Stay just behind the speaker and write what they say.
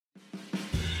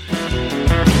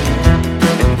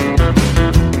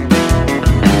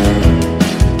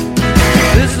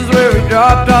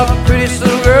dropped off a pretty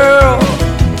little girl,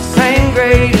 same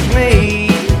grade as me.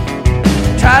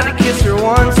 Tried to kiss her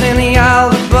once in the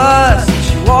aisle of the bus,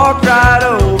 she walked right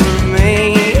over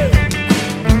me.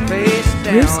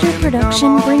 Rooster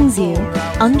Production brings you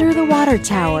Under the Water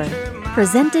Tower,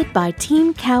 presented by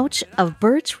Team Couch of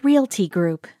Birch Realty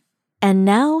Group. And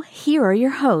now, here are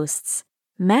your hosts,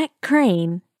 Matt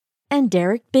Crane and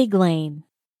Derek Biglane.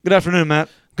 Good afternoon, Matt.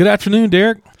 Good afternoon,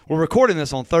 Derek. We're recording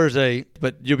this on Thursday,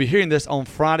 but you'll be hearing this on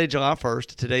Friday, July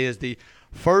 1st. Today is the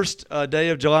first day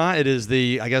of July. It is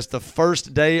the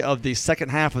first day of the second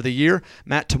half of the year.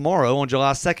 Matt, tomorrow on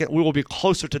July 2nd, we will be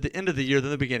closer to the end of the year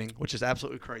than the beginning, which is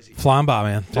absolutely crazy. Flying by,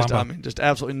 man. Just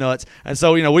absolutely nuts. And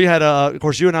so, we had, of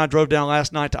course, you and I drove down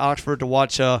last night to Oxford to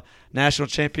watch national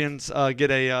champions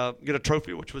get a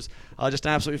trophy, which was just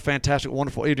an absolutely fantastic,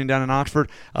 wonderful evening down in Oxford.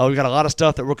 We've got a lot of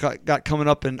stuff that we've got coming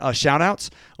up in shout-outs.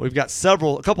 We've got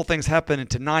a couple things happening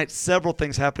tonight, several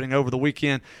things happening over the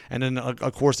weekend, and then,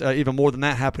 of course, even more than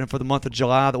that happening for the month of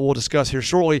July that we'll discuss here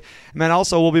shortly. And then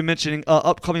also we'll be mentioning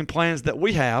upcoming plans that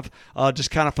we have just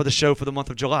kind of for the show for the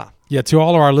month of July. Yeah, to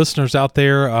all of our listeners out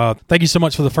there, thank you so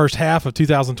much for the first half of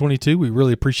 2022. We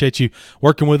really appreciate you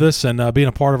working with us and being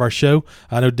a part of our show.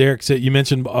 I know Derek said, you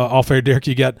mentioned off air, Derek,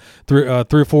 you got three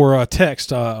or four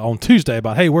texts on Tuesday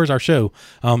about, hey, where's our show?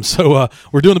 So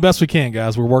we're doing the best we can,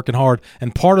 guys. We're working hard.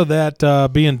 And part of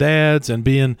that being dads and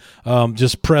being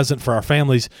just present for our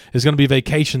families is going to be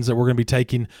vacations that we're going to be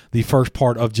taking the first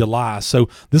part of July. So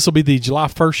this will be the July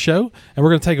 1st show, and we're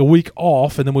going to take a week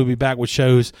off, and then we'll be back with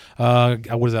shows,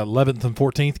 11th and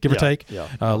 14th, give or take,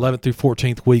 11th through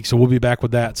 14th week. So we'll be back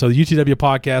with that. So the UTW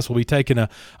podcast will be taking a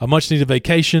much-needed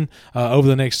vacation over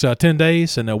the next 10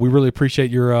 days, and we really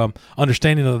appreciate your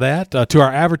understanding of that. To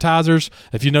our advertisers,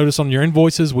 if you notice on your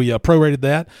invoices, we prorated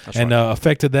that. That's and right.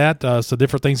 Affected that. So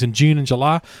different things in June and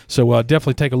July. So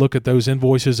definitely take a look at those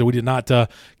invoices that we did not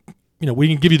we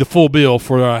can give you the full bill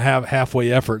for our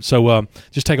halfway effort. So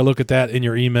just take a look at that in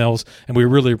your emails, and we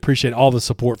really appreciate all the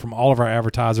support from all of our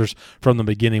advertisers from the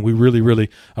beginning. We really, really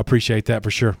appreciate that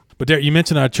for sure. But Derek, you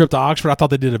mentioned a trip to Oxford. I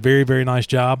thought they did a very, very nice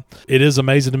job. It is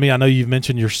amazing to me. I know you've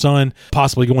mentioned your son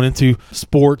possibly going into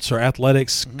sports or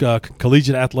athletics,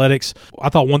 collegiate athletics. I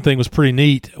thought one thing was pretty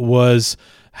neat was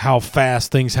how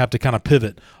fast things have to kind of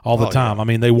pivot all the time. Yeah. I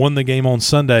mean, they won the game on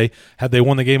Sunday. Had they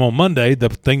won the game on Monday, the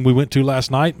thing we went to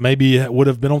last night, maybe it would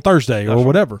have been on Thursday or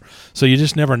whatever. So you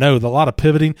just never know. A lot of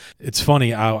pivoting. It's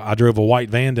funny. I drove a white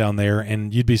van down there,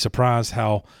 and you'd be surprised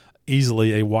how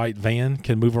easily a white van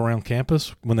can move around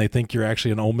campus when they think you're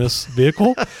actually an Ole Miss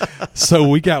vehicle. So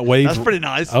we got waved. That's pretty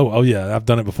nice. Oh yeah, I've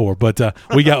done it before. But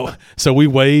we got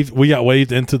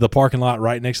waved into the parking lot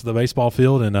right next to the baseball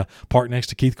field and parked next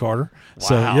to Keith Carter.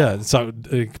 Wow. So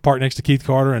parked next to Keith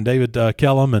Carter and David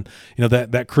Kellum and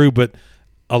that crew. But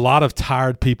a lot of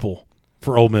tired people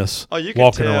for Ole Miss. Oh, you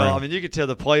can tell. Around. I mean, you could tell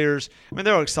the players. I mean,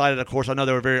 they were excited. Of course, I know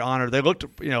they were very honored. They looked.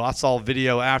 I saw a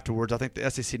video afterwards. I think the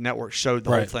SEC Network showed the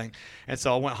whole thing, and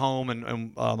so I went home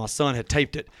and my son had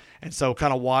taped it, and so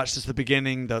kind of watched just the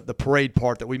beginning, the parade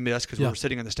part that we missed because we were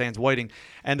sitting in the stands waiting,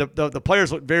 and the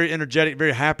players looked very energetic,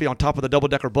 very happy on top of the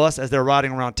double-decker bus as they're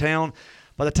riding around town.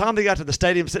 By the time they got to the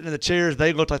stadium sitting in the chairs,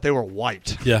 they looked like they were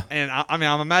wiped. Yeah. And,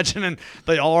 I'm imagining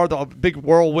they are the big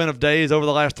whirlwind of days over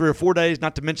the last 3 or 4 days,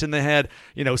 not to mention they had,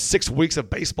 6 weeks of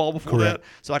baseball before that.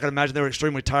 So I can imagine they were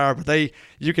extremely tired. But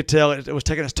you could tell it was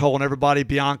taking its toll on everybody.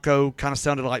 Bianco kind of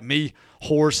sounded like me,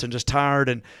 hoarse and just tired.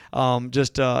 And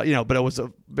but it was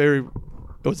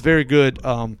very good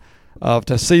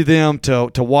to see them,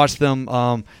 to watch them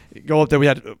go up there. We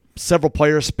had several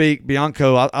players speak.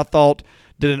 Bianco, I thought,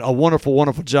 did a wonderful,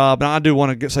 wonderful job. And I do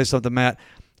want to say something, Matt.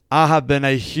 I have been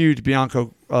a huge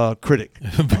Bianco critic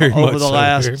over the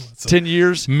last 10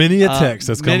 years. Many a text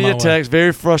that's come my way.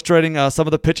 Very frustrating. Some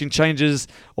of the pitching changes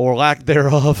or lack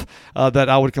thereof that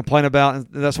I would complain about and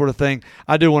that sort of thing.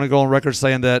 I do want to go on record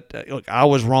saying that look, I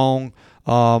was wrong.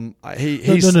 No,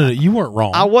 you weren't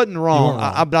wrong. I wasn't wrong.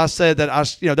 But I said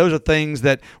that those are things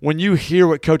that when you hear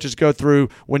what coaches go through,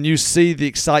 when you see the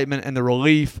excitement and the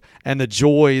relief and the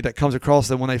joy that comes across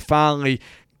them when they finally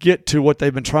get to what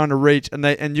they've been trying to reach,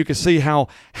 and you can see how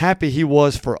happy he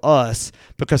was for us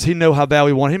because he knew how bad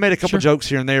we wanted. He made a couple jokes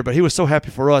here and there, but he was so happy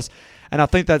for us. And I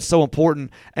think that's so important.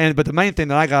 But the main thing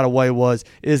that I got away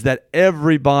is that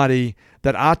everybody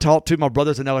that I talked to, my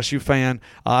brother's an LSU fan.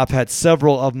 I've had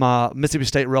several of my Mississippi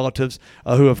State relatives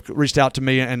who have reached out to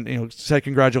me and said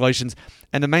congratulations.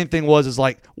 And the main thing is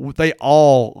they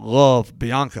all love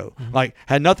Bianco. Mm-hmm. Like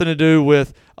had nothing to do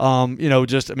with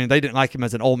They didn't like him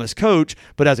as an Ole Miss coach,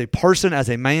 but as a person, as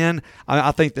a man,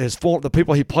 I think that the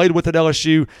people he played with at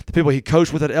LSU, the people he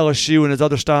coached with at LSU and his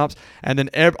other stops, and then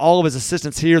all of his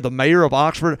assistants here, the mayor of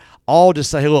Oxford, all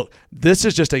just say, hey, look, this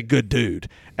is just a good dude.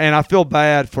 And I feel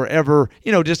bad for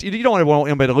you don't ever want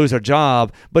anybody to lose their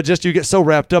job, but just you get so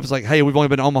wrapped up. It's like, hey, we've only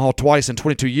been to Omaha twice in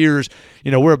 22 years.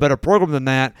 We're a better program than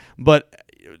that. But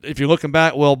if you're looking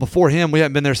back, well, before him, we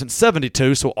haven't been there since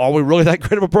 72, so are we really that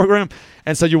great of a program?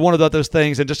 And so you're one of those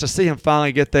things, and just to see him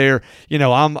finally get there,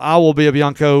 I will be a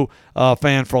Bianco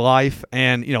fan for life,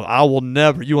 and, you will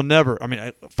never,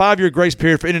 5-year grace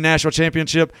period for any national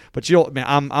championship, but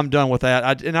I'm done with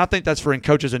that. And I think that's for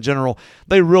coaches in general.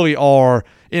 They really are.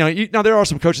 Now there are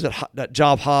some coaches that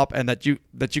job hop and that you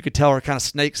could tell are kind of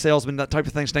snake salesmen, that type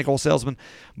of thing, snake oil salesman,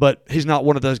 but he's not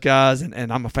one of those guys,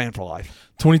 and I'm a fan for life.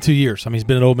 22 years. He's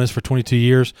been at Ole Miss for 22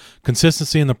 years.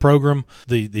 Consistency in the program.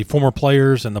 The former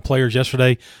players and the players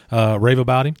yesterday rave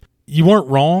about him. You weren't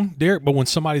wrong, Derek, but when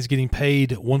somebody's getting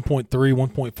paid $1.3,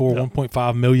 $1.4,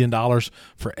 $1.5 million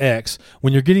for X,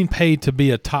 when you're getting paid to be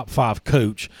a top 5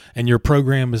 coach and your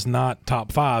program is not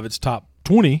top 5, it's top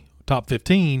 20, top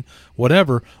 15,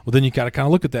 whatever, well, then you got to kind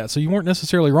of look at that. So you weren't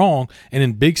necessarily wrong. And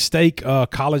in big stake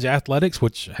college athletics,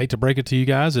 which I hate to break it to you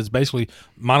guys, it's basically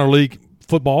minor league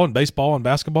football and baseball and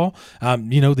basketball.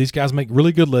 These guys make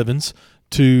really good livings.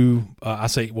 He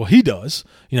does.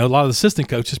 A lot of the assistant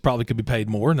coaches probably could be paid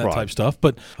more and that type of stuff.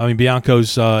 But,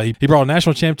 Bianco's he brought a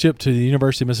national championship to the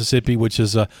University of Mississippi, which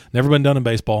has never been done in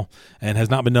baseball and has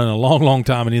not been done in a long, long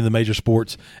time in any of the major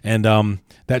sports. And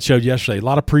that showed yesterday. A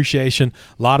lot of appreciation,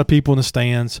 a lot of people in the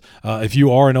stands. If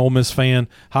you are an Ole Miss fan,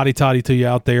 hotty toddy to you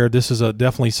out there. This is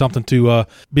definitely something to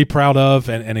be proud of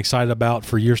and excited about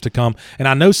for years to come. And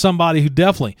I know somebody who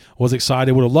definitely was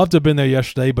excited, would have loved to have been there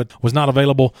yesterday, but was not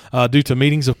available due to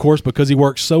meetings, of course, because he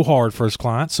works so hard for his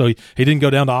clients. So he didn't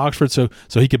go down to Oxford so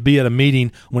he could be at a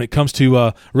meeting when it comes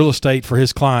to real estate for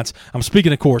his clients. I'm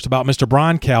speaking, of course, about Mr.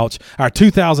 Brian Couch, our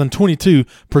 2022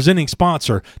 presenting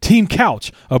sponsor, Team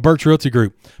Couch of Birch Realty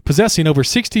Group. Possessing over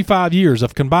 65 years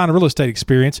of combined real estate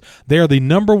experience, they are the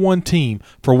number one team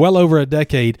for well over a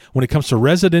decade when it comes to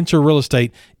residential real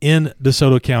estate in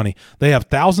DeSoto County. They have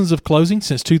thousands of closings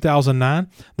since 2009.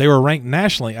 They were ranked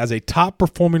nationally as a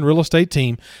top-performing real estate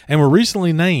team and were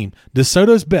recently named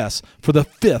DeSoto's Best for the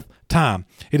 5th time.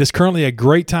 It is currently a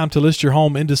great time to list your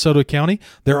home in DeSoto County.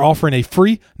 They're offering a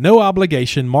free,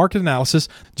 no-obligation market analysis.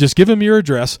 Just give them your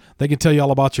address. They can tell you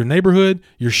all about your neighborhood,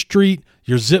 your street,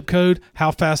 your zip code,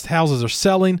 how fast houses are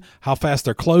selling, how fast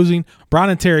they're closing. Brian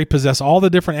and Terry possess all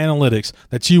the different analytics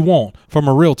that you want from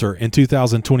a realtor in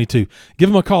 2022. Give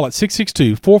them a call at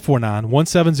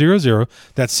 662-449-1700.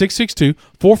 That's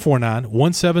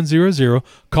 662-449-1700.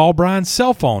 Call Brian's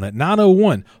cell phone at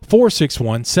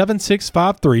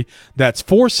 901-461-7653. That's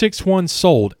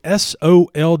 461-SOLD,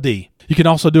 S-O-L-D. You can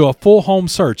also do a full home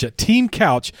search at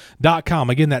teamcouch.com.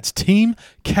 Again, that's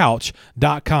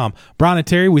teamcouch.com. Brian and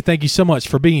Terry, we thank you so much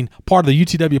for being part of the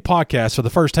UTW podcast for the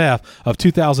first half of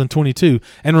 2022.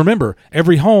 And remember,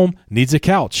 every home needs a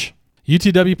couch.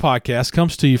 UTW Podcast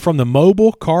comes to you from the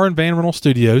Mobile Car and Van Rental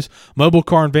Studios. Mobile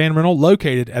Car and Van Rental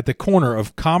located at the corner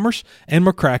of Commerce and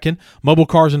McCracken. Mobile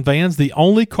Cars and Vans, the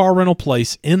only car rental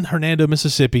place in Hernando,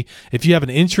 Mississippi. If you have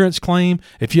an insurance claim,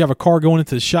 if you have a car going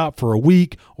into the shop for a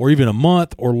week or even a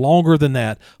month or longer than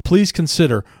that, please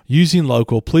consider using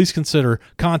local. Please consider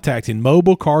contacting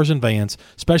Mobile Cars and Vans,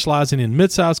 specializing in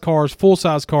midsize cars,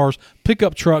 full-size cars,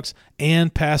 pickup trucks,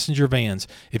 and passenger vans.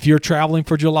 If you're traveling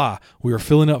for July, we are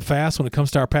filling up fast when it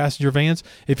comes to our passenger vans.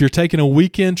 If you're taking a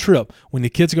weekend trip when the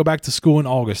kids go back to school in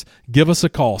August, give us a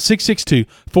call,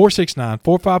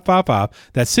 662-469-4555.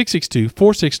 That's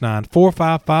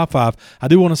 662-469-4555. I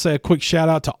do want to say a quick shout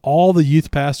out to all the youth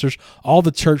pastors, all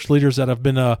the church leaders that have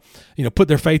been put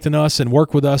their faith in us and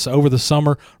work with us over the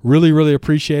summer. Really, really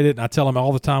appreciate it. And I tell them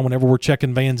all the time whenever we're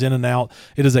checking vans in and out,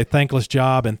 it is a thankless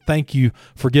job, and thank you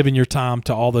for giving your time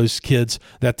to all those kids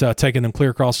that taking them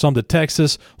clear across, some to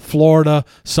Texas, Florida,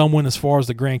 some went as far as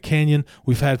the Grand Canyon.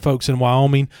 We've had folks in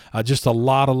Wyoming, just a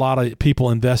lot of people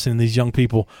investing in these young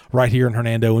people right here in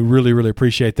Hernando. We really, really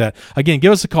appreciate that. Again,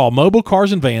 give us a call, Mobile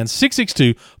Cars and Vans,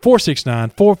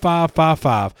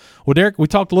 662-469-4555. Well, Derek, we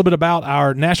talked a little bit about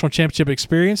our national championship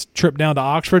experience, trip down to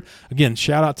Oxford. Again,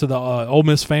 shout out to the Ole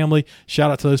Miss family. Shout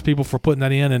out to those people for putting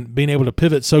that in and being able to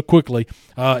pivot so quickly.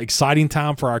 Exciting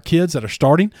time for our kids that are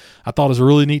starting. I thought it was a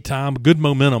really neat time, good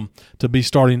momentum to be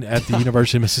starting at the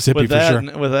University of Mississippi for sure.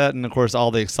 With that, and of course,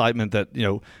 all the excitement that,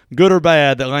 good or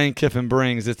bad, that Lane Kiffin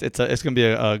brings, it's going to be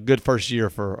a good first year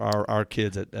for our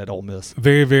kids at Ole Miss.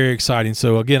 Very, very exciting.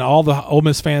 So, again, all the Ole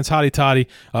Miss fans, hotty toddy,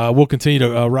 we'll continue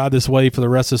to ride this wave for the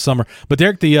rest of the summer. summer. But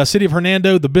Derek, the city of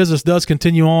Hernando, the business does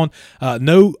continue on.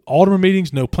 No alderman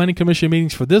meetings, no planning commission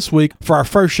meetings for this week for our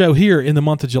first show here in the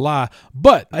month of July,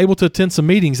 but able to attend some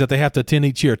meetings that they have to attend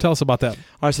each year. Tell us about that.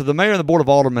 All right, so the mayor and the board of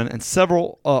aldermen and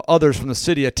several others from the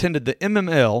city attended the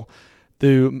MML,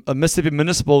 the Mississippi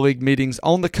Municipal League meetings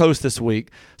on the coast this week.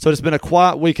 So it's been a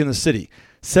quiet week in the city.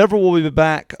 Several will be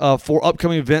back for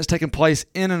upcoming events taking place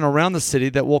in and around the city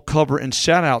that we'll cover in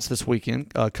shout-outs this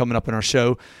weekend coming up in our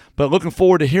show. But looking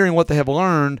forward to hearing what they have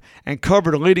learned and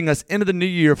covered leading us into the new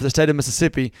year for the state of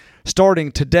Mississippi,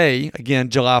 starting today, again,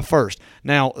 July 1st.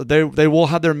 Now, they will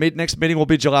have their next meeting will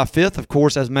be July 5th. Of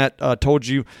course, as Matt told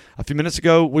you a few minutes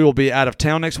ago, we will be out of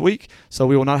town next week, so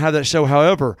we will not have that show.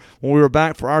 However, when we were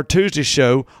back for our Tuesday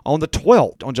show on the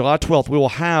 12th, on July 12th, we will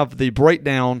have the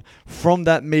breakdown from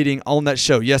that meeting on that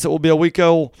show. Yes, it will be a week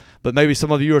old, but maybe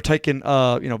some of you are taking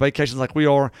vacations like we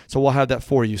are, so we'll have that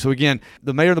for you. So again,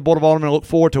 the mayor and the board of aldermen look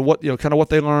forward to what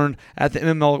they learned at the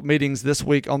MML meetings this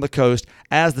week on the coast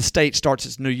as the state starts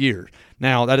its new year.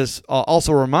 Now, that is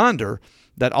also a reminder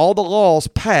that all the laws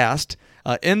passed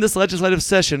in this legislative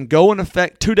session go in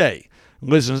effect today.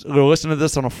 We're listening to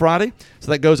this on a Friday,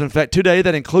 so that goes in effect today.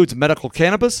 That includes medical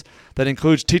cannabis, that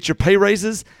includes teacher pay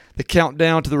raises, the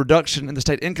countdown to the reduction in the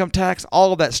state income tax.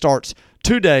 All of that starts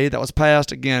today. That was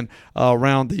passed again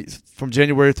from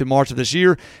January through March of this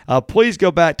year. Please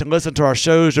go back to listen to our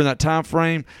shows during that time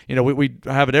frame. We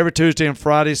have it every Tuesday and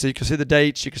Friday, so you can see the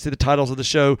dates, you can see the titles of the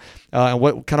show, and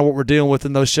what we're dealing with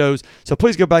in those shows. So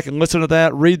please go back and listen to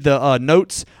that. Read the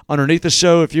notes underneath the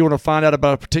show if you want to find out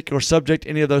about a particular subject,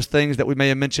 any of those things that we may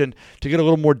have mentioned, to get a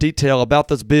little more detail about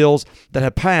those bills that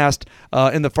have passed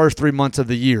in the first 3 months of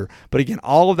the year. But again,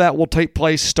 all of that will take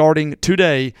place starting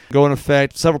today, go in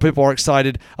effect. Several people are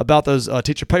excited about those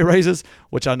teacher pay raises,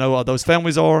 which I know those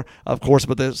families are, of course,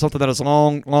 but there's something that is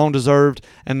long deserved.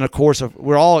 And of course,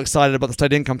 we're all excited about the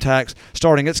state income tax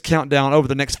starting its countdown over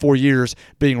the next 4 years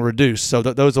being reduced. So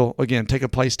those will, again, take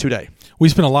place today. We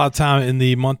spent a lot of time in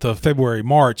the month of February,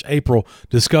 March, April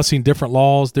discussing different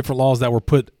laws that were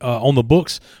put on the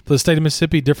books for the state of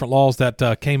Mississippi, different laws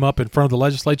that came up in front of the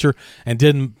legislature and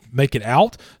didn't make it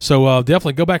out. So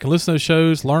definitely go back and listen to those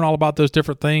shows, learn all about those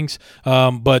different things.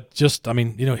 But just,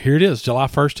 here it is, July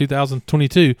 1st,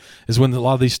 2022 is when a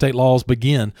lot of these state laws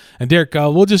begin. And Derek,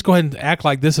 we'll just go ahead and act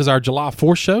like this is our July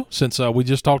 4th show, since we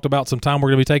just talked about some time we're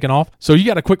going to be taking off. So you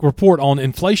got a quick report on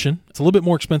inflation. It's a little bit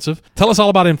more expensive. Tell us all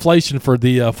about inflation for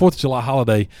the 4th of July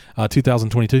holiday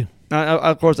 2022.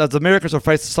 Of course, as Americans are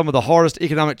facing some of the hardest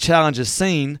economic challenges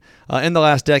seen in the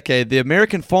last decade, the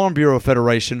American Farm Bureau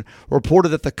Federation reported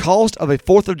that the cost of a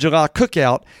 4th of July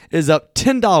cookout is up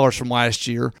 $10 from last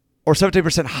year, or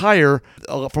 17% higher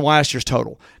from last year's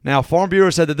total. Now, Farm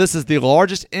Bureau said that this is the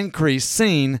largest increase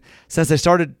seen since they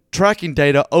started tracking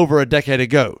data over a decade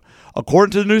ago.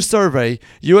 According to the new survey,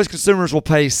 U.S. consumers will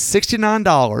pay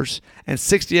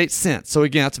 $69.68. So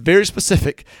again, that's very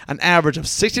specific, an average of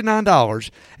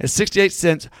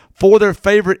 $69.68 for their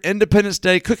favorite Independence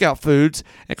Day cookout foods,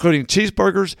 including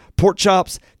cheeseburgers, pork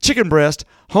chops, chicken breast,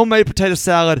 homemade potato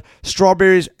salad,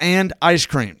 strawberries, and ice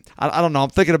cream. I don't know. I'm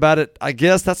thinking about it. I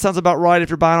guess that sounds about right if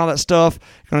you're buying all that stuff.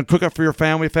 You're going to cook up for your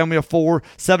family of 4,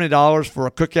 $70 for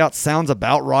a cookout sounds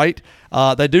about right.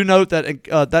 They do note that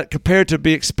that compared to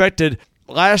be expected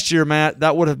last year, Matt,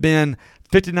 that would have been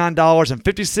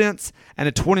 $59.50 and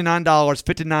at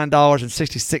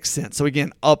 $59.60. So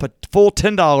again, up a full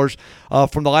 $10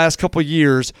 from the last couple of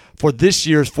years for this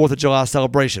year's 4th of July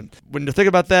celebration. When you think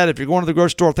about that, if you're going to the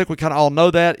grocery store, I think we kind of all know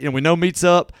that. We know meat's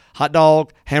up, hot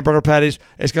dog, hamburger patties.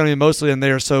 It's going to be mostly in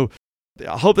there. So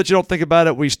I hope that you don't think about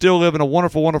it. We still live in a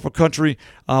wonderful, wonderful country.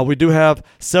 We do have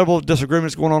several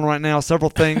disagreements going on right now, several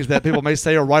things that people may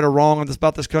say are right or wrong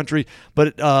about this country,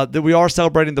 but that we are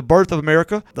celebrating the birth of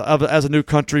America as a new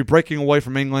country, breaking away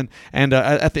from England. And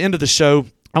at the end of the show,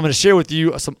 I'm going to share with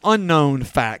you some unknown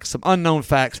facts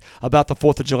about the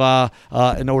 4th of July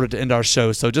in order to end our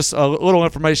show. So just a little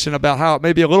information about how it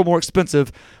may be a little more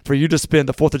expensive for you to spend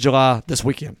the 4th of July this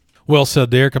weekend. Well said,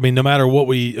 Derek. No matter what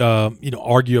we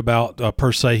argue about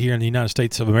per se here in the United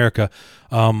States of America,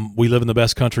 we live in the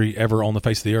best country ever on the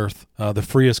face of the earth, the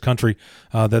freest country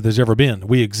that there's ever been.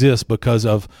 We exist because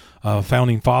of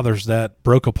founding fathers that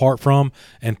broke apart from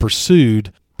and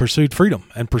pursued freedom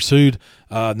and pursued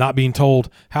not being told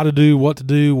how to do,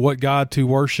 what God to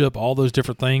worship, all those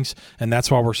different things. And that's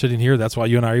why we're sitting here. That's why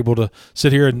you and I are able to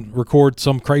sit here and record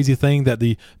some crazy thing that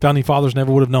the Founding Fathers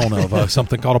never would have known of,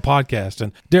 something called a podcast.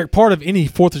 And Derek, part of any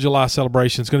 4th of July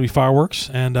celebration is going to be fireworks.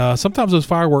 And sometimes those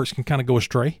fireworks can kind of go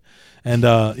astray. And,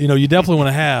 you definitely want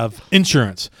to have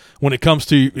insurance when it comes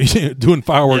to doing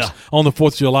fireworks on the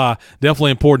 4th of July.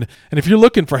 Definitely important. And if you're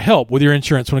looking for help with your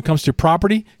insurance when it comes to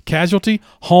property, casualty,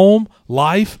 home,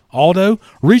 life, auto,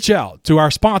 reach out to our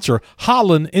sponsor,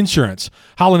 Holland Insurance.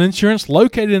 Holland Insurance,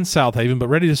 located in South Haven, but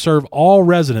ready to serve all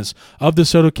residents of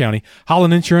DeSoto County.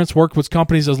 Holland Insurance works with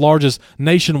companies as large as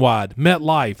Nationwide,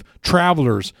 MetLife,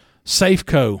 Travelers,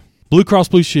 Safeco, Blue Cross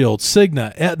Blue Shield,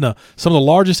 Cigna, Aetna, some of the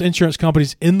largest insurance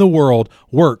companies in the world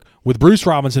work with Bruce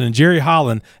Robinson and Jerry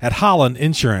Holland at Holland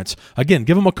Insurance. Again,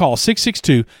 give them a call,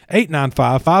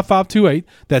 662-895-5528.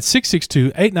 That's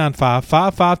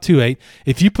 662-895-5528.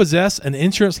 If you possess an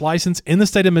insurance license in the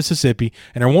state of Mississippi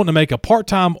and are wanting to make a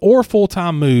part-time or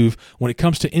full-time move when it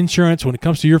comes to insurance, when it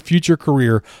comes to your future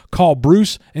career, call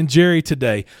Bruce and Jerry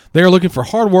today. They are looking for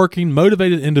hardworking,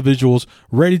 motivated individuals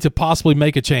ready to possibly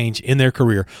make a change in their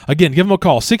career. Again, give them a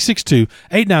call,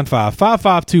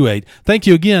 662-895-5528. Thank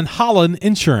you again, Holland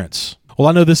Insurance. Well,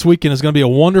 I know this weekend is going to be a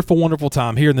wonderful, wonderful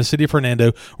time here in the city of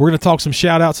Hernando. We're going to talk some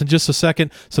shout-outs in just a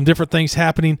second, some different things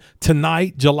happening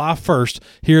tonight, July 1st,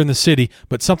 here in the city.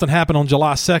 But something happened on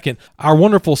July 2nd. Our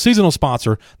wonderful seasonal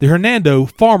sponsor, the Hernando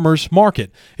Farmers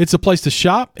Market. It's a place to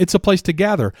shop. It's a place to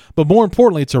gather. But more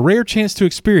importantly, it's a rare chance to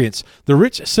experience the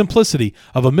rich simplicity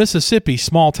of a Mississippi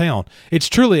small town. It's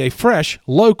truly a fresh,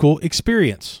 local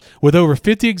experience. With over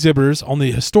 50 exhibitors on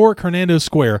the historic Hernando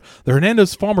Square, the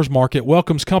Hernando's Farmers Market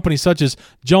welcomes companies such as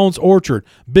Jones Orchard,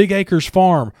 Big Acres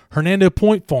Farm, Hernando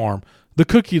Point Farm, The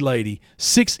Cookie Lady,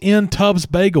 6N Tubbs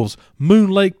Bagels, Moon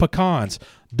Lake Pecans,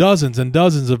 dozens and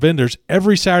dozens of vendors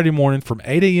every Saturday morning from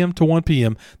 8 a.m. to 1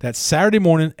 p.m. That's Saturday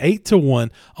morning, 8 to 1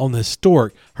 on the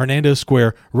historic Hernando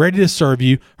Square, ready to serve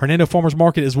you. Hernando Farmers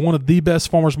Market is one of the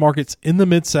best farmers markets in the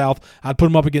Mid-South. I'd put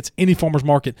them up against any farmers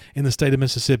market in the state of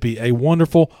Mississippi. A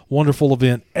wonderful, wonderful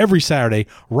event every Saturday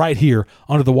right here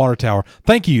under the water tower.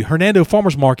 Thank you, Hernando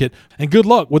Farmers Market, and good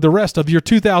luck with the rest of your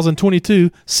 2022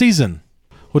 season.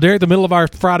 Well, Derek, the middle of our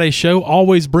Friday show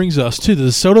always brings us to the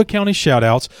DeSoto County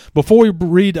shout-outs. Before we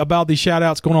read about the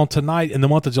shout-outs going on tonight in the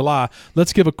month of July,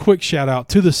 let's give a quick shout-out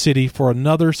to the city for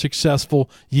another successful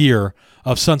year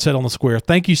of Sunset on the Square.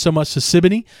 Thank you so much to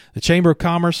Siboney, the Chamber of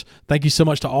Commerce. Thank you so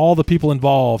much to all the people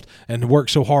involved and work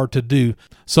so hard to do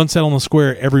Sunset on the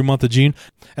Square every month of June.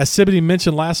 As Siboney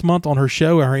mentioned last month on her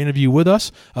show, her interview with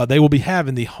us, they will be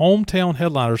having the Hometown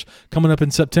Headliners coming up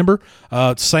in September.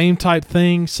 Same type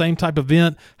thing, same type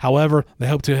event. However, they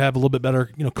hope to have a little bit better,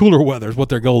 cooler weather is what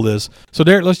their goal is. So,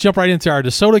 Derek, let's jump right into our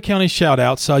DeSoto County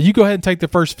shout-outs. You go ahead and take the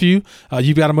first few.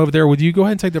 You've got them over there with you. Go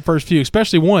ahead and take the first few,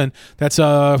 especially one that's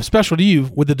special to you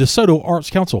with the DeSoto Arts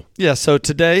Council. Yeah, so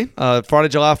today, Friday,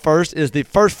 July 1st, is the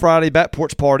first Friday Back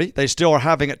Porch Party. They still are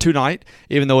having it tonight,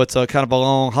 even though it's a kind of a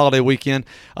long holiday weekend.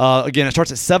 Again, it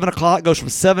starts at 7 o'clock, goes from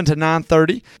 7 to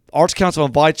 9:30. Arts Council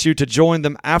invites you to join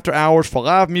them after hours for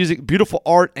live music, beautiful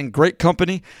art, and great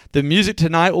company. The music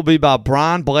tonight will be by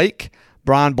Brian Blake.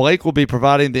 Brian Blake will be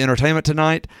providing the entertainment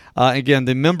tonight. Again,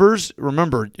 the members,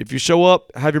 remember, if you show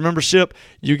up, have your membership,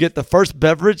 you get the first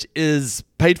beverage is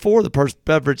paid for. The first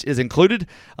beverage is included.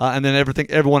 And then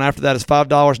everyone after that is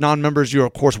 $5. Non-members, you're,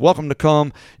 of course, welcome to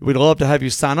come. We'd love to have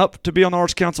you sign up to be on the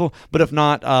Arts Council. But if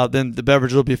not, then the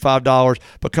beverage will be $5.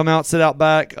 But come out, sit out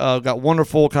back. Got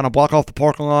wonderful, kind of block off the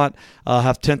parking lot.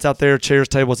 Have tents out there, chairs,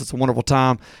 tables. It's a wonderful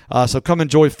time. So come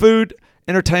enjoy food,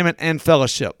 entertainment, and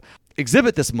fellowship.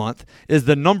 Exhibit this month is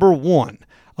the number one.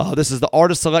 This is the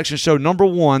Artist Selection Show number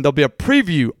one. There'll be a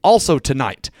preview also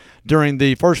tonight during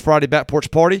the first Friday Back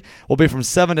Porch Party. Will be from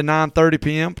 7 to 9:30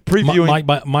 p.m.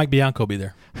 Previewing. Mike Bianco will be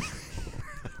there.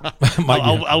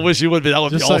 I wish you would be. That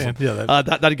would Just be saying. awesome. Yeah,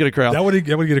 that'd get a crowd. That would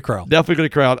get a crowd. Definitely get a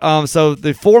crowd. So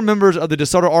the four members of the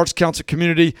DeSoto Arts Council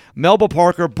community, Melba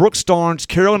Parker, Brooke Starnes,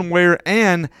 Carolyn Ware,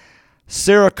 and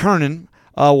Sarah Kernan,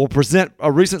 will present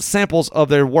recent samples of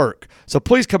their work. So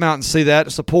please come out and see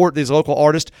that. Support these local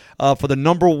artists for the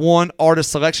number one Artist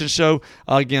Selection Show.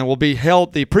 Again, will be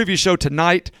held the preview show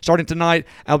tonight, starting tonight,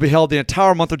 and will be held the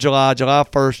entire month of July, July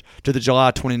 1st to the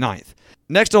July 29th.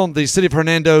 Next on the City of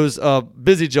Hernando's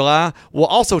busy July will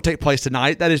also take place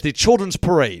tonight. That is the Children's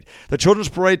Parade. The Children's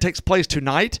Parade takes place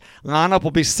tonight. Lineup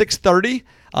will be 6:30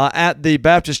 at the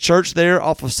Baptist Church there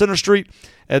off of Center Street.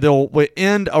 And they'll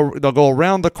go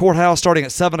around the courthouse starting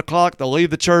at 7 o'clock. They'll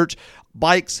leave the church,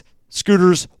 bikes,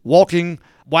 scooters, walking,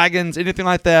 wagons, anything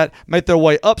like that, make their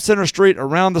way up Center Street,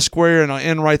 around the square, and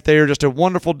end right there. Just a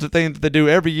wonderful thing that they do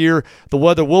every year. The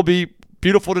weather will be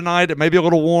beautiful tonight. It may be a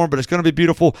little warm, but it's going to be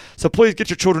beautiful. So please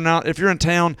get your children out. If you're in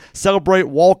town, celebrate,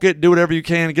 walk it, do whatever you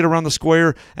can, get around the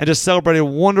square, and just celebrate a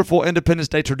wonderful Independence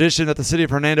Day tradition that the city of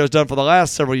Hernando has done for the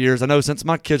last several years. I know since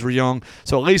my kids were young,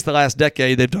 so at least the last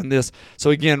decade they've done this.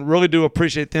 So again, really do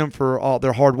appreciate them for all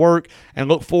their hard work, and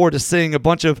look forward to seeing a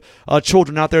bunch of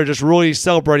children out there just really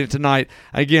celebrating tonight.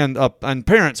 Again, and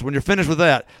parents, when you're finished with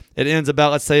that, it ends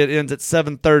about, let's say it ends at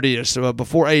 7:30ish, so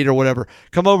before 8 or whatever.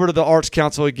 Come over to the Arts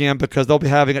Council again, because they'll be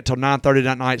having it till 9:30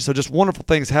 that night. So just wonderful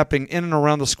things happening in and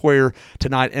around the square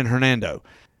tonight in Hernando.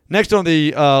 Next on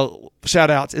the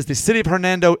shout-outs is the City of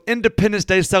Hernando Independence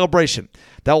Day celebration.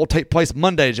 That will take place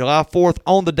Monday, July 4th,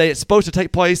 on the day it's supposed to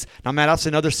take place. Now, Matt, I've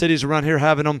seen other cities around here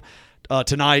having them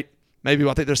tonight. Maybe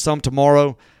I think there's some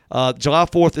tomorrow. July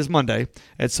 4th is Monday,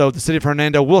 and so the City of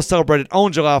Hernando will celebrate it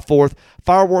on July 4th.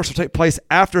 Fireworks will take place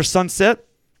after sunset.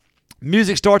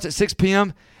 Music starts at 6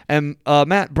 p.m., and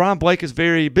Matt, Brian Blake is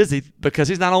very busy because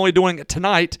he's not only doing it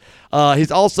tonight,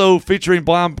 he's also featuring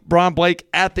Brian Blake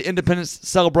at the Independence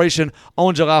celebration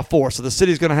on July 4th. So the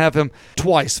city's going to have him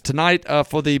twice, tonight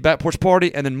for the back porch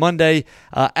party, and then Monday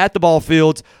at the ball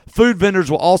fields. Food vendors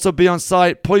will also be on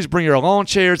site. Please bring your lawn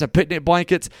chairs and picnic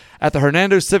blankets at the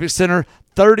Hernando Civic Center,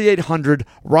 3800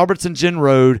 Robertson Ginn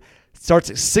Road.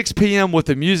 Starts at 6 p.m. with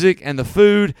the music and the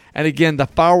food. And again, the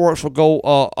fireworks will go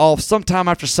off sometime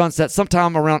after sunset,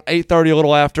 sometime around 8:30, a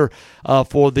little after,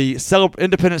 for the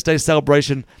Independence Day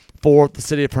celebration for the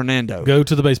city of Hernando. Go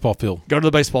to the baseball field. Go to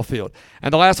the baseball field.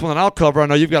 And the last one that I'll cover, I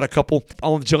know you've got a couple.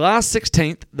 On July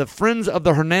 16th, the Friends of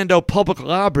the Hernando Public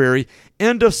Library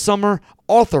End of Summer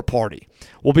Author Party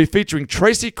will be featuring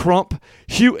Tracy Crump,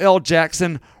 Hugh L.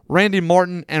 Jackson, Randy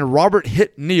Martin, and Robert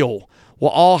Hitt Neal. Will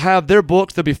all have their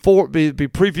books. They'll be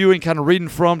previewing, kind of reading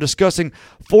from, discussing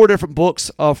 4 different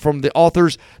books from the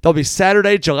authors. They'll be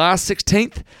Saturday, July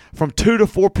 16th from 2 to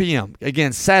 4 p.m.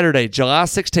 Again, Saturday, July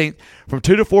 16th from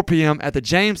 2 to 4 p.m. at the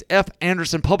James F.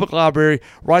 Anderson Public Library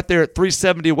right there at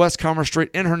 370 West Commerce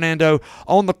Street in Hernando,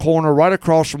 on the corner right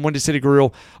across from Windy City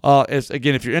Grill.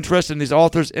 Again, if you're interested in these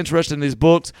authors, interested in these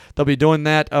books, they'll be doing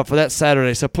that for that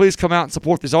Saturday. So please come out and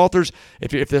support these authors.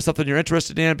 If there's something you're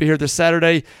interested in, be here this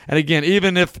Saturday. And again,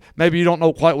 even if maybe you don't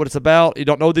know quite what it's about, you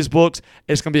don't know these books,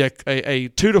 it's going to be a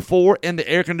 2 to 4 in the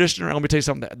air conditioner. And let me tell you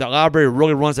something, the library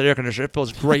really runs that air conditioner. It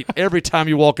feels great every time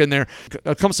you walk in there.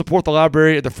 Come support the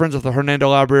library, the Friends of the Hernando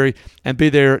Library, and be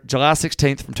there July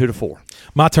 16th from 2 to 4.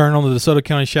 My turn on the DeSoto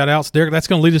County shout-outs. Derek, that's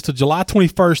going to lead us to July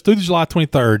 21st through the July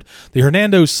 23rd, the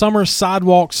Hernando Summer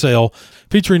Sidewalk Sale,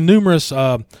 featuring numerous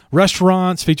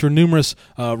restaurants, featuring numerous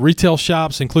retail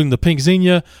shops, including the Pink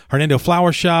Xenia, Hernando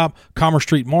Flower Shop, Commerce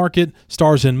Street Market,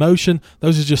 Stars in Motion.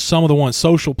 Those are just some of the ones.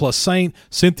 Social Plus Saint,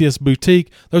 Cynthia's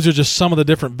Boutique. Those are just some of the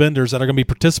different vendors that are going to be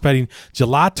participating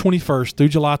July 21st through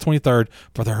July 23rd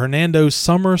for the Hernando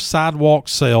Summer Sidewalk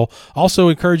Sale. Also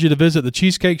encourage you to visit the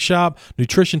Cheesecake Shop,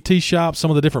 Nutrition Tea Shop, some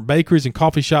of the different bakeries and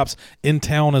coffee shops in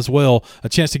town as well. A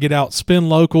chance to get out, spend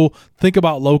local, think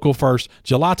about local first.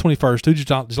 July 21st through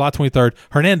July 23rd,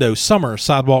 Hernando Summer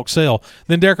Sidewalk Sale.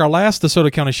 Then, Derek, our last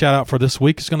DeSoto County shout-out for this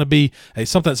week is going to be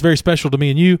something that's very special to me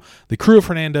and you. The crew of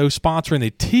Hernando sponsoring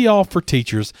the Tee Off for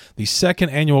Teachers, the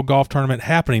second annual golf tournament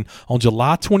happening on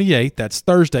July 28th. That's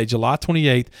Thursday, July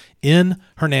 28th, in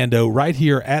Hernando, right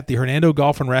here at the Hernando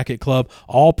Golf and Racquet Club.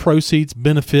 All proceeds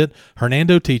benefit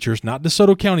Hernando teachers, not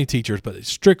DeSoto County teachers, but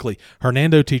strictly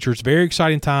Hernando teachers. Very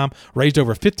exciting time. Raised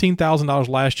over $15,000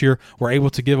 last year. We're able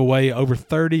to give away over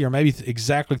 30 or maybe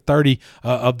exactly 30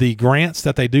 of the grants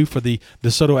that they do for the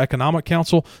DeSoto Economic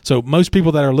Council. So most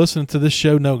people that are listening to this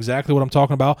show know exactly what I'm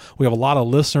talking about. We have a lot of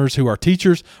listeners who are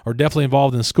teachers or definitely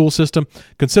involved in the school system.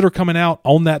 Consider coming out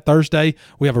on that Thursday.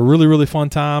 We have a really, really fun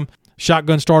time.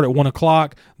 Shotgun start at 1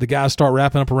 o'clock. The guys start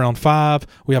wrapping up around 5.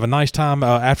 We have a nice time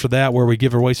after that where we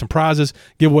give away some prizes,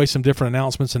 give away some different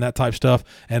announcements and that type stuff.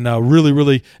 And really,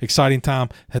 really exciting time.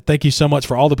 Thank you so much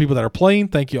for all the people that are playing.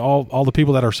 Thank you all the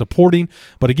people that are supporting.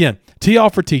 But again, Tee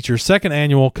Off for Teachers, second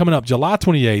annual, coming up July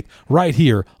 28th, right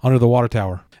here under the Water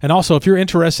Tower. And also, if you're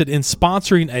interested in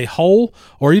sponsoring a hole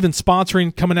or even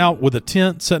sponsoring coming out with a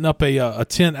tent, setting up a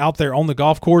tent out there on the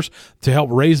golf course to help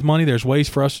raise money, there's ways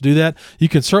for us to do that. You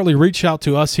can certainly reach out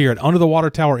to us here at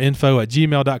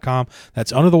underthewatertowerinfo@gmail.com.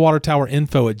 That's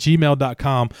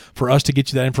underthewatertowerinfo@gmail.com for us to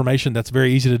get you that information. That's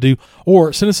very easy to do.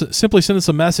 Or simply send us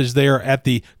a message there at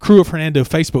the Crew of Hernando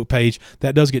Facebook page.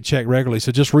 That does get checked regularly.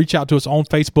 So just reach out to us on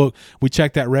Facebook. We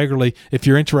check that regularly if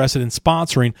you're interested in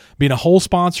sponsoring, being a hole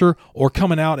sponsor or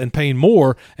coming out out and paying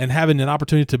more and having an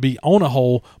opportunity to be on a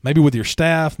hole, maybe with your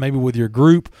staff, maybe with your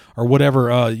group, or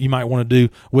whatever you might want to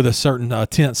do with a certain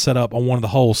tent set up on one of the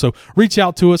holes. So reach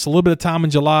out to us. A little bit of time in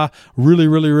July. Really,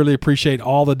 really, really appreciate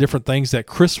all the different things that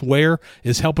Chris Ware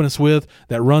is helping us with,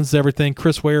 that runs everything.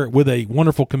 Chris Ware with a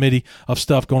wonderful committee of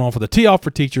stuff going on for the Tee Off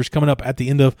for Teachers coming up at the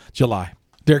end of July.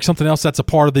 Derek, something else that's a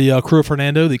part of the Crew of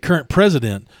Hernando, the current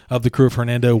president of the Crew of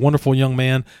Hernando, wonderful young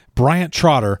man, Bryant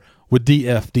Trotter with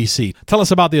DFDC. Tell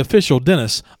us about the official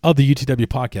dentist of the UTW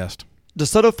podcast.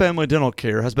 DeSoto Family Dental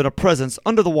Care has been a presence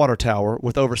under the water tower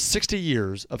with over 60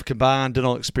 years of combined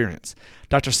dental experience.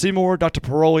 Dr. Seymour, Dr.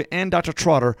 Paroli, and Dr.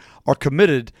 Trotter are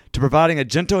committed to providing a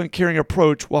gentle and caring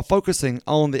approach while focusing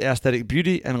on the aesthetic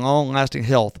beauty and long-lasting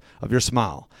health of your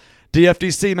smile.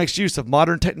 DFDC makes use of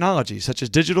modern technology such as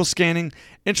digital scanning,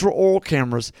 intraoral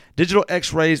cameras, digital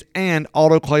x-rays, and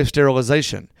autoclave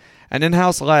sterilization. An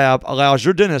in-house lab allows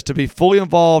your dentist to be fully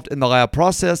involved in the lab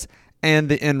process and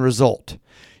the end result.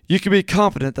 You can be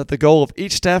confident that the goal of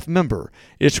each staff member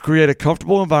is to create a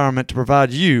comfortable environment to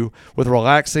provide you with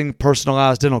relaxing,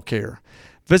 personalized dental care.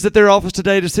 Visit their office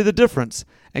today to see the difference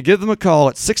and give them a call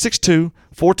at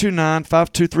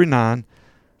 662-429-5239.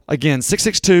 Again,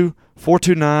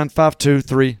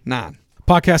 662-429-5239.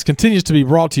 Podcast continues to be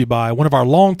brought to you by one of our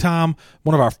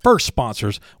first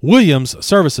sponsors, Williams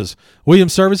Services.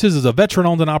 Williams Services is a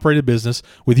veteran-owned and operated business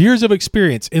with years of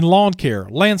experience in lawn care,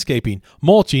 landscaping,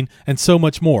 mulching, and so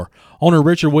much more. Owner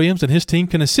Richard Williams and his team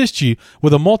can assist you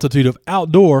with a multitude of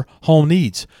outdoor home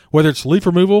needs, whether it's leaf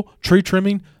removal, tree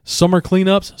trimming, summer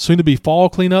cleanups, soon-to-be fall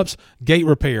cleanups, gate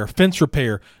repair, fence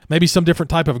repair, maybe some different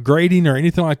type of grading or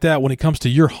anything like that when it comes to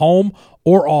your home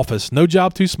or office. No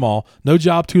job too small, no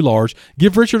job too large.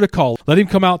 Give Richard a call. Let him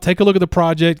come out, take a look at the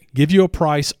project, give you a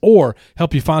price, or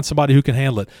help you find somebody who can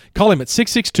handle it. Call him at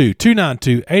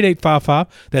 662-292-8855.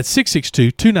 That's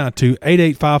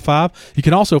 662-292-8855. You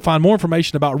can also find more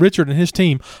information about Richard and his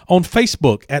team on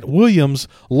Facebook at Williams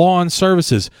Lawn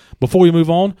Services. Before we move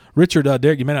on, Richard,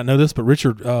 Derek, you may not know this, but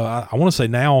Richard, I want to say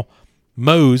now,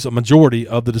 mows a majority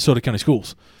of the DeSoto County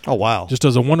schools. Oh, wow. Just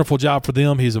does a wonderful job for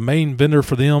them. He's a main vendor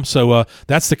for them. So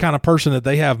that's the kind of person that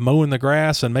they have mowing the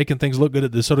grass and making things look good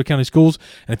at the DeSoto County schools.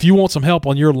 And if you want some help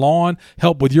on your lawn,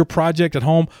 help with your project at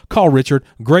home, call Richard.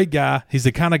 Great guy. He's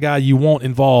the kind of guy you want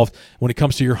involved when it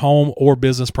comes to your home or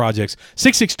business projects.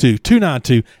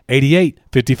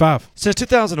 662-292-8855. Since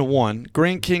 2001,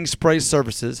 Green King Spray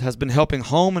Services has been helping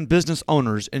home and business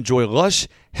owners enjoy lush,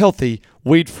 healthy,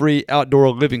 weed-free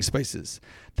outdoor living spaces.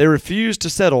 They refuse to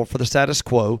settle for the status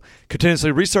quo,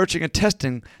 continuously researching and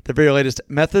testing the very latest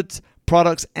methods,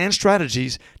 products, and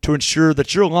strategies to ensure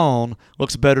that your lawn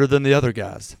looks better than the other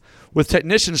guys. With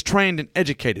technicians trained and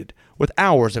educated, with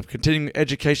hours of continuing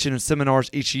education and seminars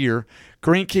each year,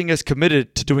 Green King is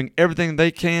committed to doing everything they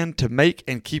can to make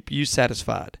and keep you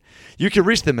satisfied. You can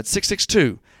reach them at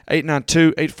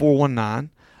 662-892-8419,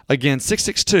 again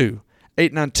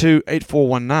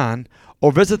 662-892-8419,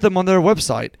 or visit them on their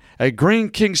website at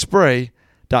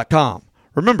greenkingspray.com.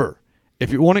 Remember,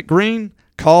 if you want it green,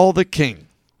 call the king.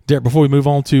 Derek, before we move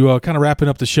on to kind of wrapping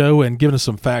up the show and giving us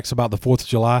some facts about the 4th of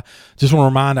July, just want to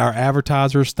remind our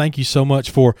advertisers, thank you so much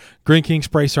for Green King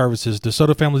Spray Services,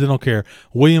 DeSoto Family Dental Care,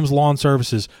 Williams Lawn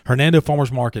Services, Hernando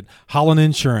Farmers Market, Holland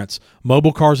Insurance,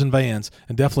 Mobile Cars and Vans,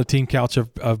 and definitely Team Couch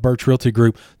of Birch Realty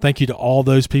Group. Thank you to all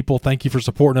those people. Thank you for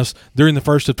supporting us during the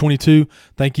first of 22.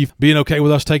 Thank you for being okay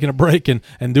with us taking a break and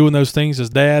doing those things as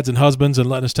dads and husbands and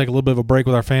letting us take a little bit of a break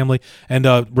with our family. And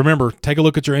remember, take a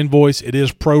look at your invoice. It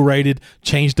is prorated,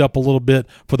 changed up a little bit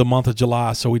for the month of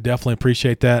July, so we definitely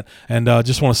appreciate that. And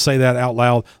just want to say that out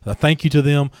loud. Thank you to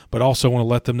them, but also want to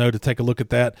let them know to take a look at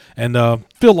that and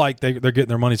feel like they're getting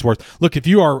their money's worth. Look, if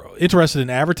you are interested in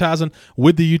advertising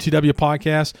with the UTW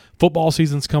podcast, football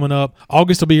season's coming up.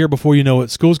 August will be here before you know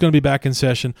it. School's going to be back in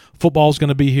session. Football's going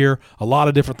to be here. A lot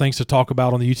of different things to talk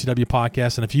about on the UTW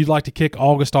podcast. And if you'd like to kick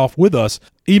August off with us,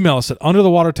 email us at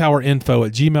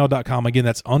underthewatertowerinfo@gmail.com. Again,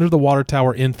 that's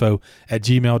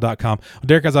underthewatertowerinfo@gmail.com.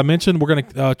 Derek, as I mentioned, we're going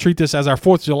to treat this as our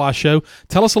 4th of July show.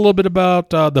 Tell us a little bit about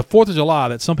the 4th of July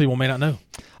that some people may not know.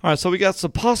 All right, so we got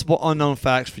some possible unknown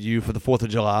facts for you for the 4th of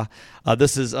July.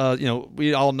 This is,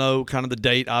 we all know kind of the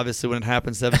date, obviously, when it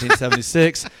happened,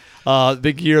 1776.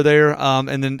 Big year there.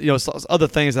 And then, other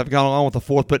things that have gone along with the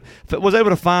 4th. But was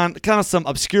able to find kind of some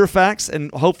obscure facts,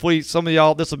 and hopefully some of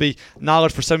y'all, this will be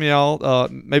knowledge for some of y'all.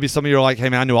 Maybe some of you are like, hey,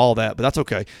 man, I knew all that, but that's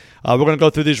okay. We're going to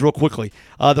go through these real quickly.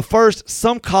 The first,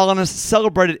 some colonists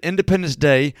celebrated Independence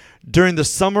Day during the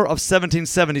summer of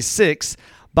 1776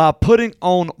 by putting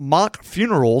on mock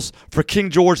funerals for King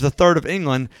George III of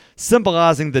England,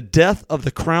 symbolizing the death of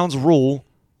the crown's rule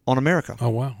on America. Oh,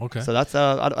 wow. Okay. So that's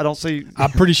I don't see.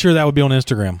 I'm pretty sure that would be on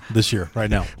Instagram this year, right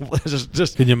now.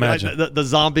 just Can you imagine? the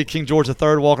zombie King George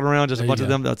III walking around, just a There bunch you of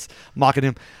go. them that's mocking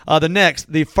him.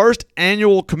 The first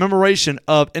annual commemoration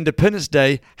of Independence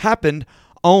Day happened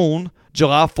on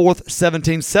July 4th,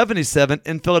 1777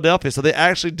 in Philadelphia. So they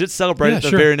actually did celebrate it the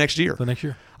very next year. The next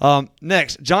year.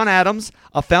 Next, John Adams,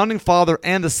 a founding father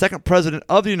and the second president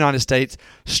of the United States,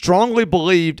 strongly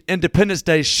believed Independence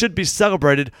Day should be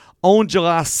celebrated on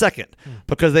July 2nd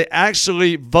because they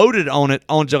actually voted on it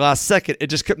on July 2nd. It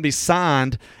just couldn't be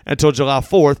signed until July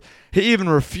 4th. He even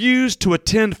refused to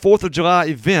attend 4th of July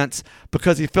events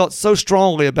because he felt so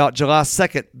strongly about July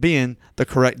 2nd being the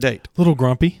correct date. Little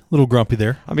grumpy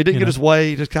there. I mean, he didn't get his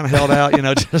way. He just kind of held out,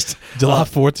 just July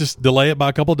 4th, just delay it by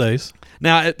a couple of days.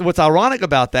 Now, what's ironic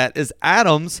about that is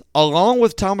Adams, along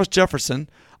with Thomas Jefferson,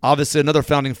 obviously another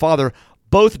founding father,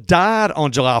 both died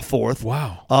on July 4th.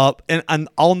 Wow. And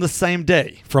on the same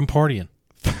day. From partying.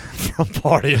 From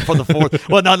partying for the 4th.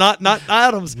 Well, no, not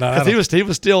Adams, because he was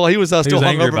still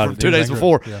hungover from 2 days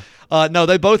before. Yeah. No,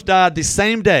 they both died the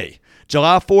same day,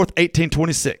 July 4th,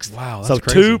 1826. Wow, that's so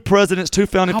crazy. Two presidents, two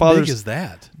founding How fathers. big is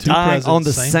that? Died on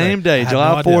the same day, I had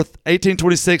July no idea. 4th,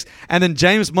 1826. And then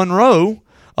James Monroe,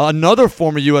 another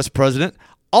former U.S. president,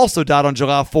 also died on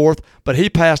July 4th, but he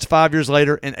passed 5 years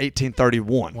later in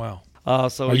 1831. Wow.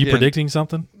 So Are you predicting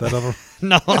something?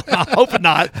 No, I hope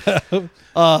not.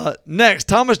 Next,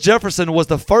 Thomas Jefferson was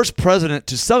the first president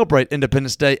to celebrate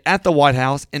Independence Day at the White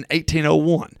House in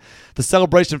 1801. The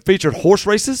celebration featured horse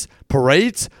races,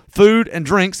 parades, food, and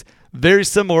drinks, very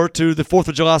similar to the 4th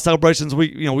of July celebrations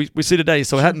we see today.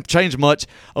 So it hadn't changed much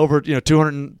over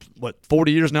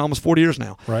 240 years now, almost 40 years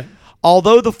now. Right.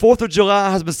 Although the 4th of July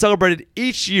has been celebrated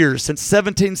each year since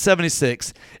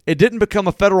 1776, it didn't become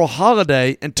a federal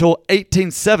holiday until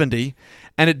 1870,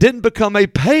 and it didn't become a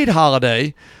paid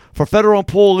holiday for federal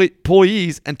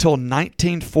employees until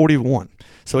 1941.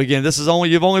 So again,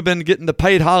 you've only been getting the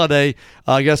paid holiday,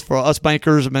 I guess, for us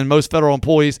bankers and most federal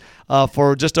employees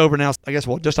for just over now, I guess,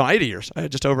 just on 80 years,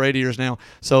 just over 80 years now.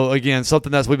 So again,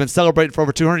 something we've been celebrating for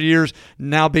over 200 years,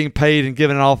 now being paid and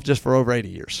given it off just for over 80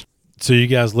 years. So you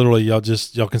guys literally y'all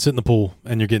can sit in the pool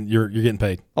and you're getting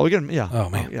paid. Oh, we get them, yeah.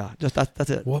 Oh man, yeah. Just that's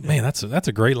it. Well, man, that's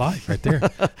a great life right there.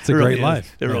 It's a It really great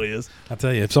life. It really is. I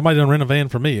tell you, if somebody doesn't rent a van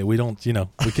for me, we don't.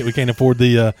 We can't afford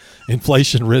the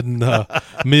inflation-ridden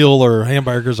meal or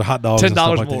hamburgers or hot dogs. $10 and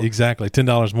stuff like more. that. Exactly,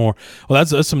 $10 more. Well,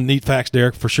 that's some neat facts,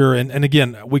 Derek, for sure. And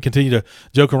again, we continue to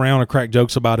joke around and crack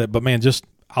jokes about it. But man,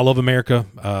 I love America.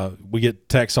 We get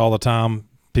texts all the time.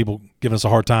 People giving us a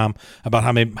hard time about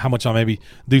how much I maybe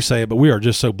do say it, but we are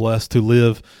just so blessed to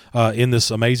live in this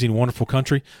amazing, wonderful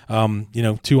country.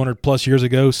 200 plus years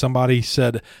ago, somebody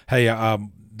said, "Hey,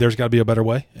 there's got to be a better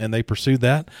way," and they pursued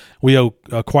that. We owe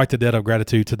quite the debt of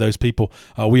gratitude to those people.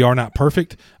 We are not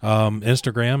perfect.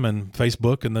 Instagram and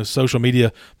Facebook and those social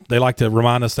media, they like to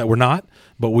remind us that we're not,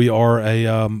 but we are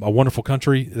a wonderful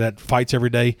country that fights every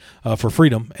day for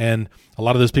freedom. And a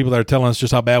lot of those people that are telling us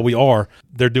just how bad we are,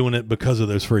 they're doing it because of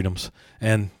those freedoms.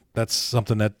 And that's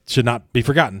something that should not be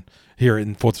forgotten here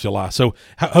in 4th of July. So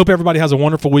hope everybody has a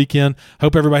wonderful weekend.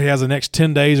 Hope everybody has the next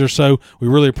 10 days or so. We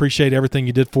really appreciate everything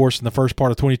you did for us in the first part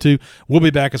of 22. We'll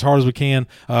be back as hard as we can,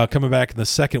 coming back in the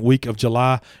second week of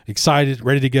July. Excited,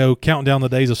 ready to go, counting down the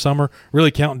days of summer,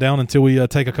 really counting down until we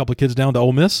take a couple of kids down to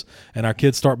Ole Miss and our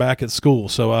kids start back at school.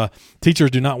 So teachers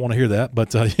do not want to hear that,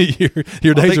 but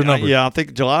your days are numbered. Yeah, I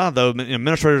think July, though,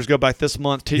 administrators go back this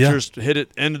month. Teachers hit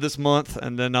it end of this month,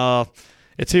 and then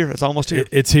it's here. It's almost here.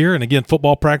 It's here, and again,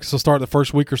 football practice will start the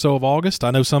first week or so of August.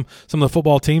 I know some of the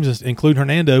football teams, including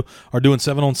Hernando, are doing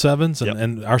 7-on-7s,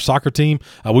 and our soccer team.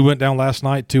 We went down last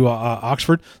night to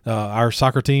Oxford. Our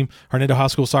soccer team, Hernando High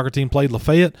School soccer team, played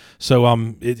Lafayette. So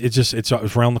it's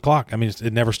around the clock. I mean,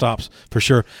 it never stops for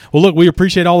sure. Well, look, we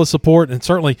appreciate all the support, and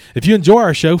certainly if you enjoy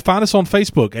our show, find us on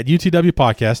Facebook at UTW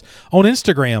Podcast, on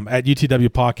Instagram at UTW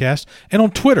Podcast, and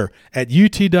on Twitter at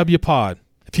UTW Pod.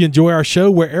 If you enjoy our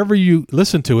show, wherever you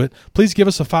listen to it, please give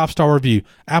us a 5-star review.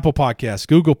 Apple Podcasts,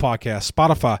 Google Podcasts,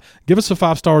 Spotify. Give us a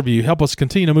 5-star review. Help us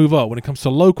continue to move up when it comes to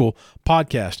local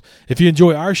podcast. If you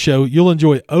enjoy our show, you'll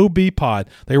enjoy OB Pod.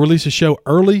 They release a show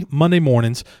early Monday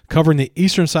mornings covering the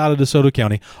eastern side of DeSoto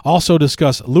County. Also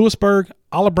discuss Lewisburg,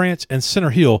 Olive Branch, and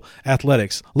Center Hill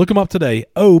athletics. Look them up today,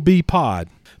 OB Pod.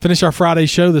 finish our Friday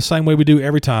show the same way we do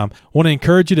every time. I want to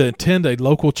encourage you to attend a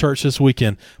local church this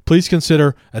weekend. Please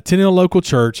consider attending a local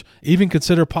church, even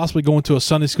consider possibly going to a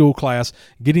Sunday school class,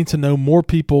 getting to know more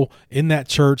people in that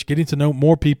church, getting to know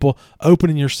more people,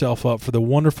 opening yourself up for the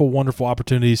wonderful, wonderful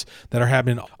opportunities that are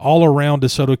happening all around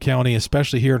DeSoto County,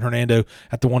 especially here in Hernando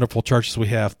at the wonderful churches we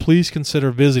have. Please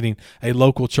consider visiting a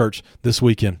local church this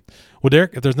weekend. Well,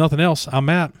 Derek, if there's nothing else, I'm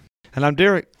Matt. And I'm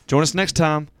Derek. Join us next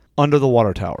time under the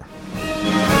Water Tower.